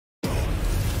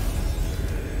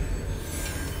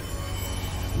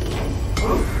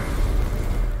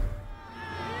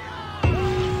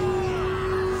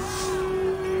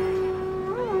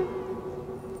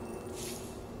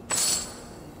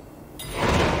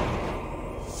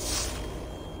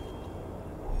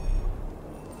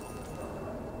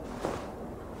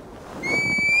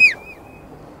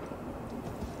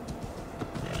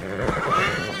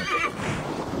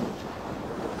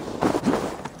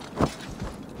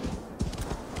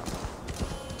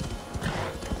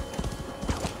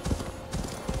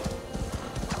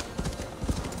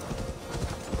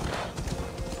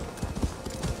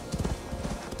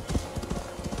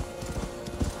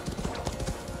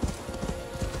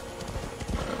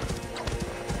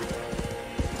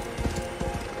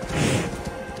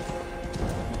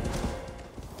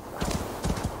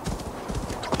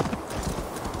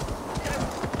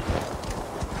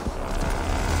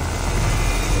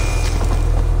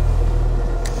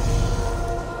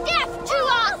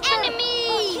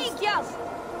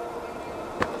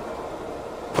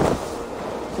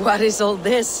What is all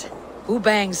this? Who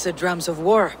bangs the drums of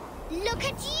war? Look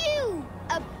at you!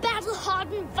 A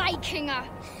battle-hardened Vikinger!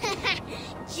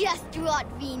 Just what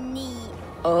we need.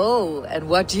 Oh, and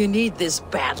what do you need this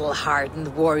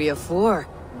battle-hardened warrior for?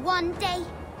 One day,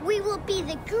 we will be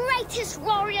the greatest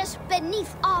warriors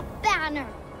beneath our banner.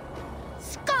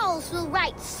 Skulls will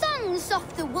write songs of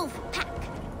the wolf pack,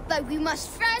 but we must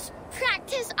first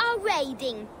practice our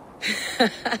raiding.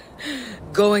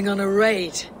 Going on a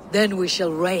raid. Then we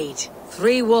shall raid.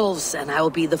 3 wolves, and I will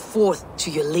be the 4th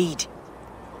to your lead.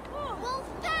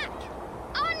 Wolf pack!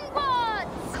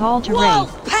 Onwards! Call to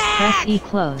Wolf raid. pack! Press E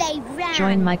close. They ran.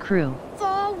 Join my crew.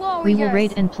 4 warriors, We will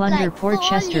raid and plunder like Port 4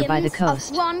 Chester by the limbs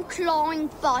coast. Of one clawing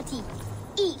body,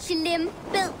 each limb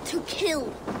built to kill,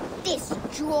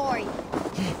 destroy.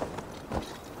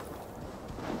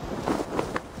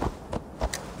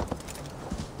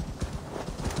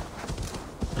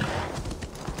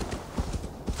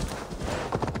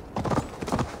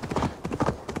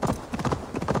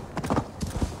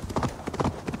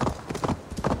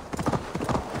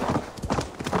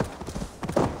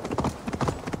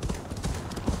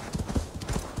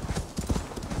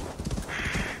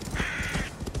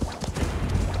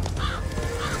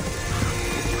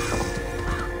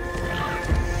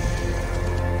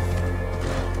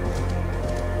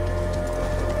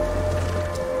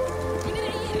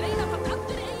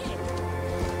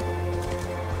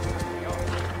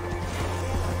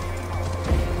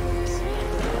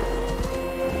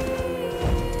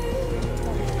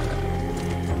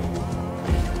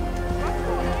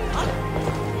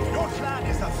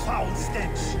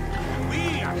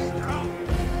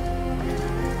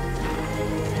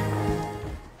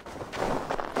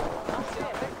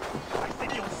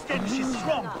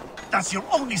 That's your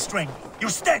only strength. Your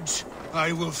stench.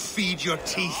 I will feed your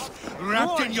teeth,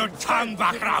 wrapped in your tongue,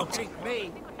 Birthright.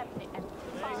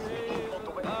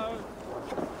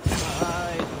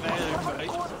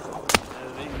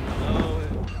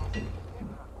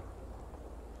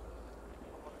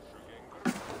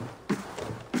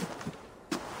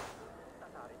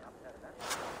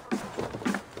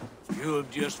 You have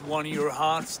just won your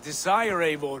heart's desire,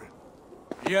 Eivor.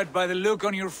 Yet by the look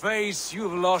on your face, you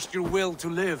have lost your will to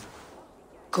live.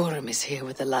 Gorm is here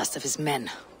with the last of his men.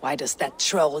 Why does that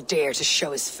troll dare to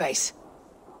show his face?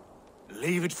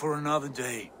 Leave it for another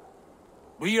day.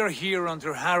 We are here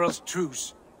under Harald's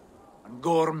truce, and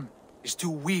Gorm is too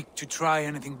weak to try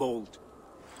anything bold.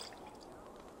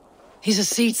 He's a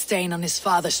seed stain on his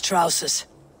father's trousers.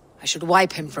 I should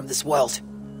wipe him from this world.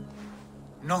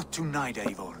 Not tonight,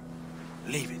 Eivor.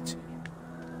 Leave it.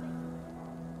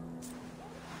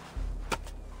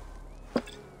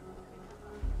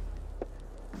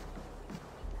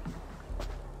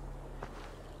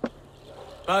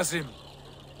 Basim,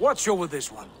 watch over this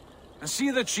one, and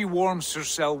see that she warms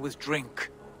herself with drink.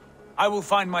 I will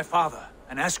find my father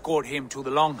and escort him to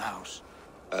the Longhouse.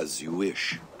 As you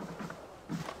wish.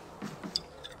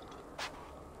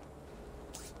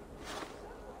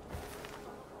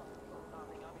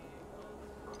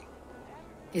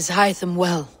 Is Hytham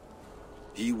well?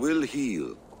 He will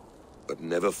heal, but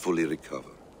never fully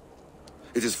recover.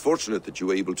 It is fortunate that you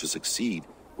were able to succeed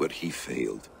where he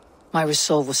failed. My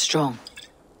resolve was strong.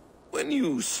 When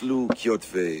you slew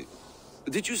Kjotve,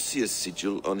 did you see a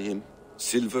sigil on him?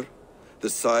 Silver? The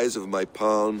size of my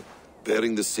palm,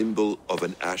 bearing the symbol of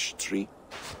an ash tree?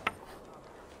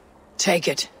 Take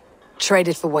it. Trade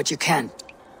it for what you can.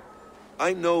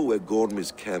 I know where Gorm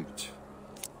is camped.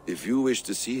 If you wish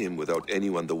to see him without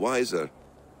anyone the wiser,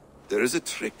 there is a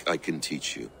trick I can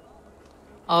teach you.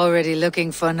 Already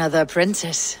looking for another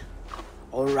apprentice.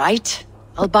 All right,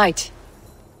 I'll bite.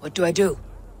 What do I do?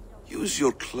 Use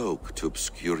your cloak to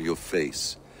obscure your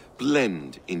face.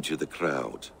 Blend into the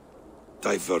crowd.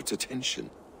 Divert attention.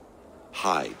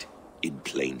 Hide in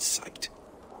plain sight.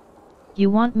 You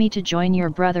want me to join your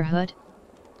brotherhood?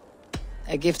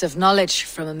 A gift of knowledge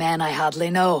from a man I hardly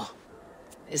know.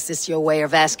 Is this your way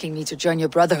of asking me to join your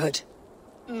brotherhood?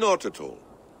 Not at all.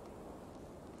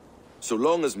 So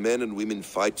long as men and women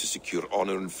fight to secure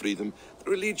honor and freedom,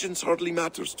 their allegiance hardly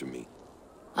matters to me.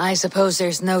 I suppose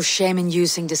there's no shame in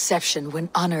using deception when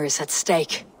honor is at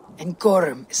stake, and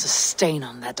Gorm is a stain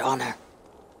on that honor.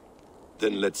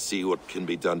 Then let's see what can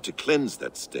be done to cleanse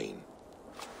that stain.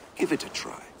 Give it a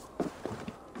try.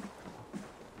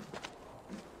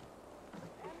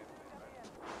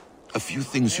 A few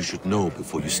things you should know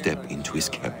before you step into his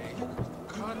camp.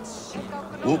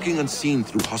 Walking unseen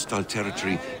through hostile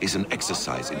territory is an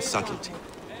exercise in subtlety.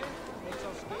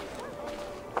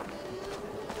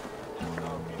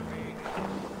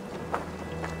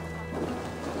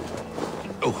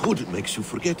 A hood makes you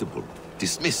forgettable.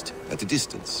 dismissed at a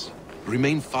distance.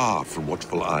 Remain far from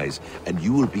watchful eyes, and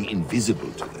you will be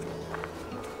invisible to them.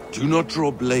 Do not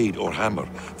draw blade or hammer,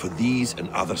 for these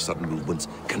and other sudden movements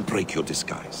can break your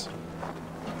disguise.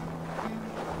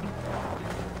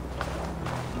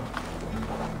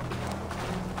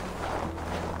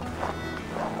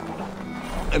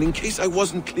 And in case I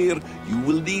wasn't clear, you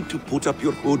will need to put up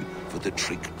your hood for the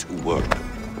trick to work.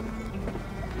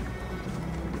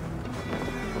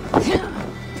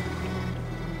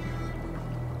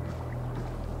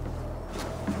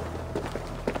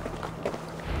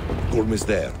 Gorm is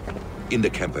there, in the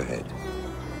camp ahead.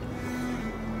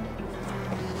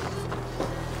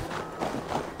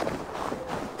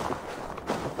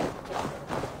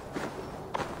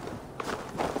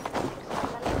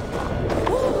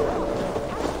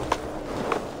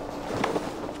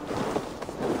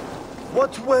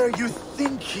 What were you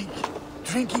thinking?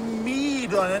 Drinking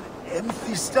mead on an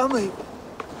empty stomach?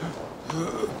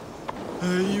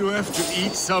 You have to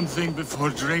eat something before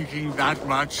drinking that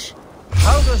much.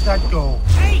 How does that go?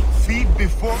 Hey! Feed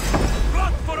before...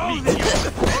 Run for all of you!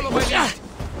 Follow my lead!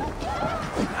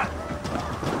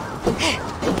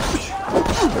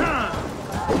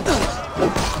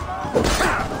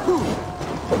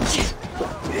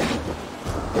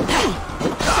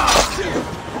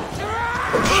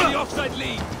 The offside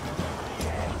lead!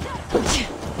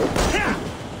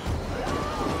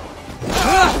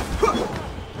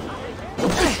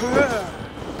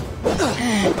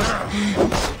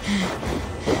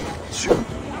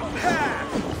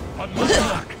 On my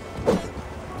mark!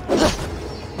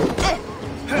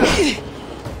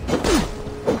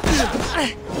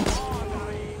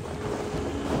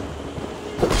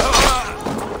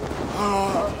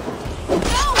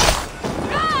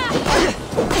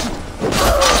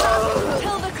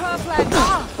 Kill the crow flag!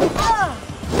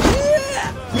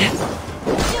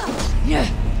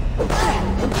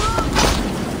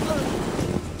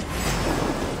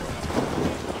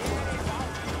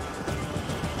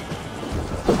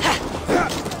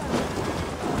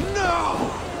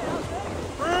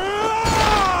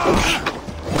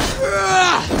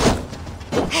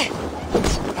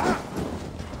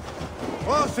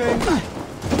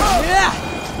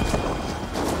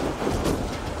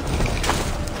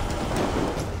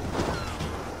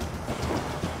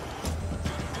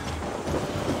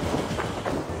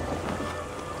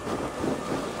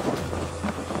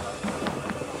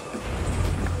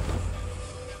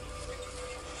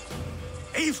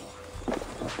 Eivor!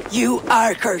 You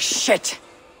Archer shit!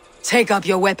 Take up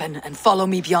your weapon and follow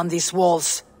me beyond these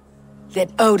walls.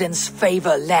 Let Odin's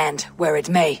favor land where it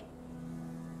may.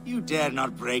 You dare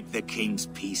not break the king's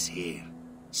peace here.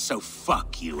 So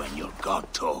fuck you and your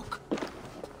god talk.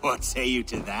 What say you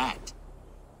to that?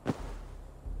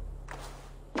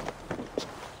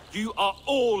 You are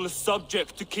all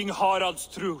subject to King Harald's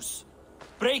truce.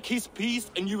 Break his peace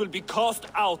and you will be cast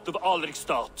out of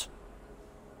Alrikstad.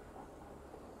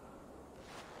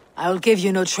 I'll give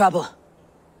you no trouble.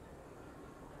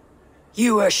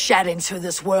 You were shed into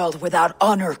this world without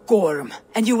honor, Gorm,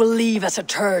 and you will leave as a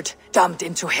turd, dumped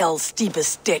into hell's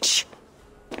deepest ditch.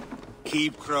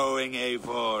 Keep crowing,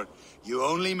 Eivor. You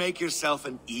only make yourself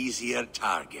an easier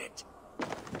target.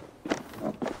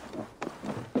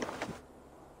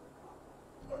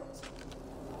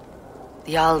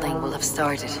 The Alding will have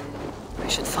started. I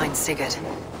should find Sigurd.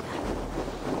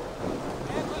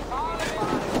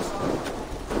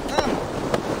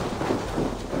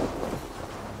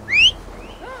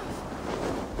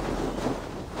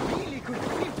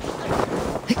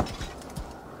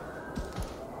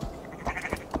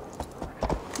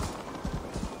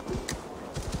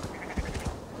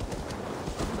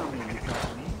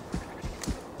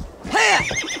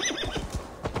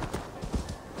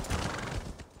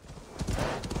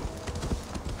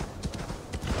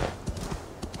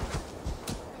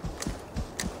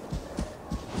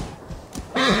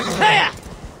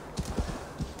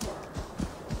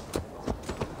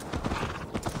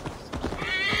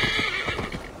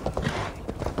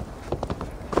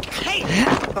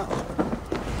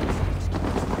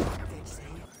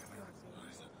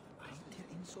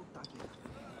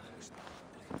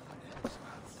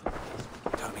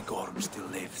 Tell me Gorm still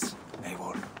lives,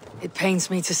 Eivor. It pains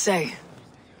me to say.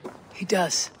 He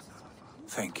does.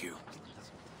 Thank you.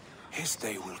 His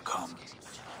day will come.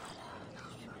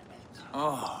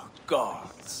 Oh,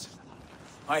 gods.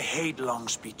 I hate long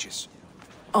speeches.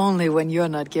 Only when you're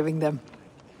not giving them.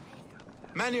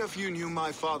 Many of you knew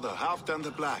my father, Halfdan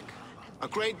the Black. A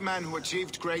great man who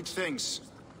achieved great things.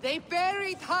 They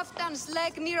buried Halfdan's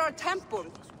leg near our temple.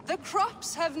 The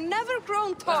crops have never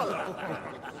grown taller.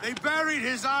 They buried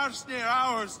his arse near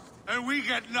ours. and we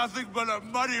get nothing but a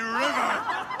muddy river.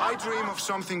 I dream of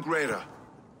something greater.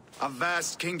 A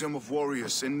vast kingdom of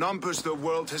warriors in numbers the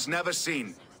world has never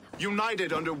seen.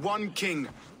 United under one king,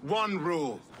 one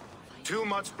rule. Too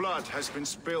much blood has been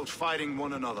spilled fighting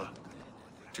one another.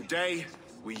 Today,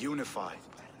 we unify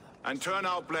and turn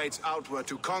our blades outward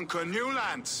to conquer new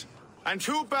lands. And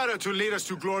who better to lead us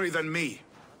to glory than me?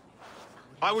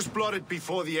 I was blooded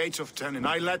before the age of 10, and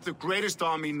I led the greatest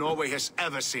army Norway has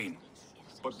ever seen.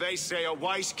 But they say a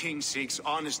wise king seeks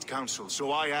honest counsel,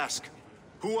 so I ask,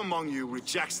 who among you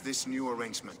rejects this new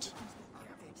arrangement?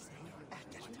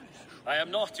 I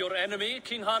am not your enemy,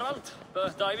 King Harald,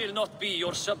 but I will not be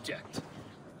your subject.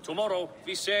 Tomorrow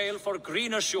we sail for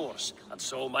greener shores, and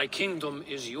so my kingdom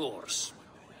is yours.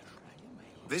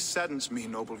 This saddens me,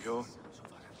 noble Hjor.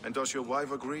 And does your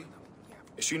wife agree?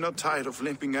 Is she not tired of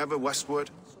limping ever westward?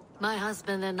 My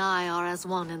husband and I are as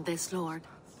one in this, Lord.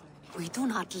 We do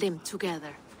not limp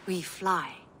together, we fly.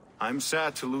 I'm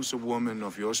sad to lose a woman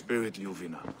of your spirit,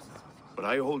 Yuvina. But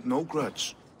I hold no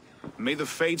grudge. May the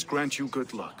fates grant you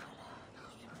good luck.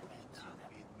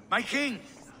 My king,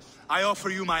 I offer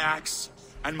you my axe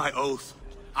and my oath,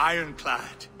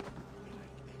 ironclad.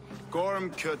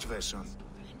 Gorm Kjotveson,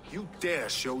 you dare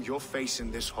show your face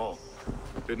in this hall.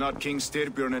 Did not King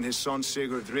Styrbjörn and his son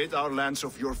Sigurd rid our lands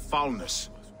of your foulness?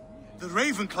 The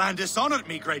Raven clan dishonored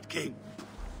me, great king.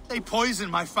 They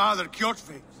poisoned my father,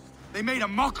 Kjotve. They made a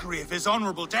mockery of his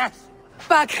honorable death.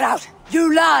 Backrout,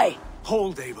 you lie!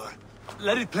 Hold, Eivor.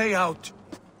 Let it play out.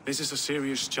 This is a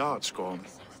serious charge, Gorm,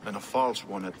 and a false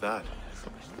one at that.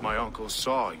 My uncle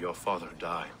saw your father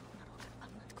die.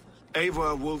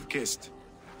 Eivor Wolf-Kissed,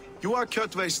 you are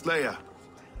Kjotve's slayer.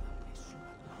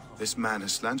 This man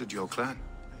has slandered your clan.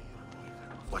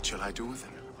 What shall I do with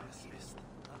him?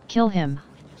 Kill him.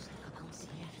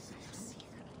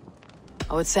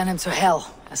 I would send him to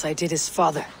hell, as I did his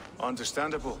father.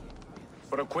 Understandable.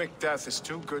 But a quick death is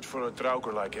too good for a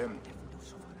Draugr like him.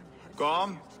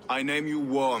 Gorm, I name you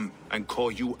Worm and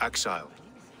call you exile.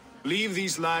 Leave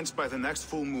these lands by the next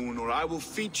full moon, or I will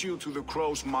feed you to the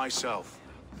crows myself.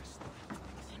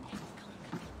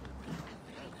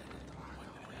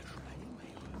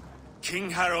 King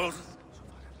Harald,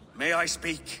 may I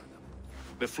speak?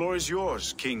 The floor is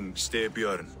yours, King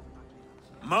Styrbjörn.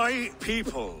 My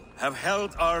people have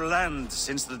held our land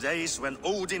since the days when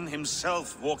Odin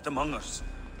himself walked among us.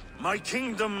 My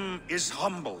kingdom is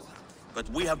humble, but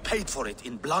we have paid for it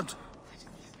in blood.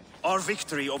 Our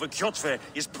victory over Kjotve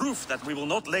is proof that we will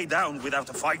not lay down without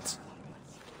a fight.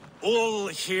 All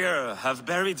here have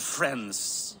buried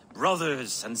friends,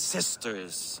 brothers and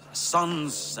sisters,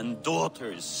 sons and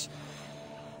daughters.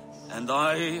 And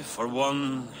I, for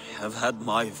one, have had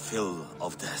my fill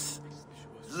of death.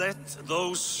 Let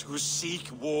those who seek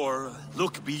war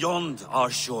look beyond our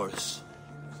shores.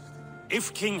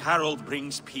 If King Harald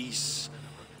brings peace,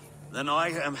 then I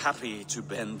am happy to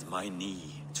bend my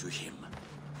knee to him.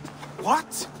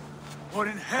 What? What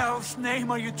in hell's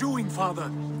name are you doing, father?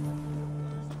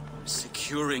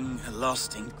 Securing a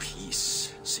lasting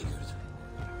peace, Sigurd.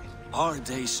 Our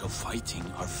days of fighting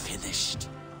are finished.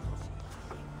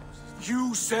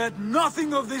 You said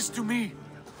nothing of this to me.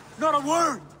 Not a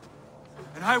word.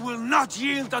 And I will not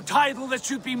yield a title that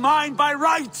should be mine by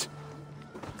right.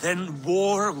 Then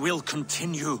war will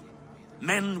continue.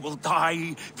 Men will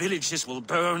die, villages will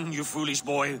burn, you foolish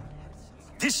boy.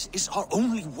 This is our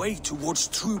only way towards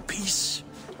true peace.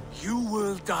 You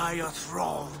will die a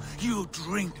thrall, you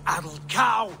drink-addled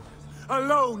cow.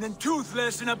 Alone and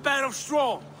toothless in a bed of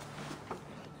straw.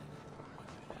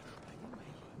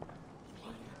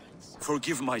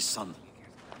 Forgive my son.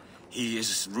 He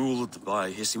is ruled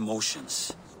by his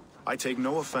emotions. I take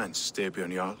no offense,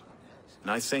 Styrbjörn Jarl, and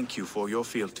I thank you for your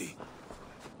fealty.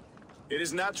 It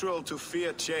is natural to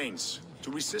fear change,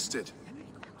 to resist it.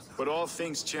 But all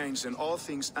things change and all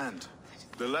things end.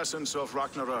 The lessons of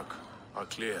Ragnarok are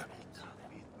clear.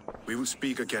 We will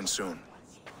speak again soon.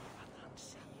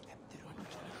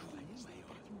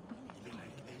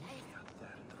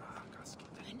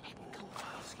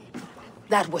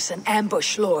 That was an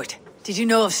ambush, Lord. Did you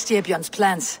know of Styrbjörn's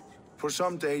plans? For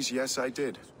some days, yes, I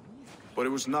did. But it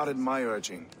was not at my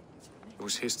urging. It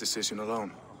was his decision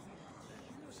alone.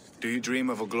 Do you dream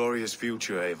of a glorious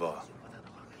future, Eivor?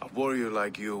 A warrior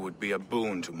like you would be a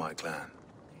boon to my clan.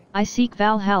 I seek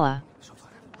Valhalla.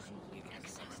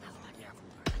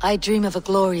 I dream of a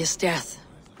glorious death,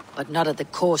 but not at the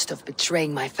cost of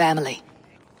betraying my family.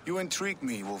 You intrigue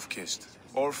me, Wolf-Kissed.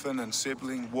 Orphan and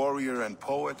sibling, warrior and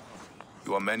poet.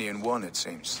 You are many in one, it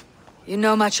seems. You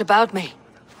know much about me.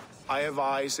 I have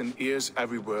eyes and ears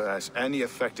everywhere, as any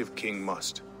effective king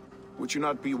must. Would you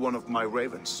not be one of my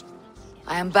ravens?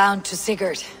 I am bound to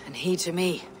Sigurd, and he to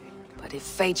me. But if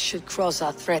fate should cross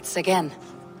our threats again...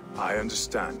 I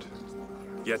understand.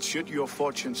 Yet should your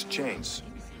fortunes change,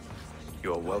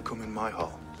 you are welcome in my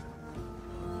hall.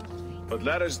 But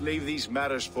let us leave these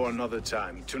matters for another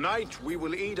time. Tonight, we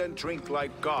will eat and drink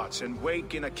like gods and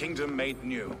wake in a kingdom made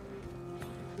new.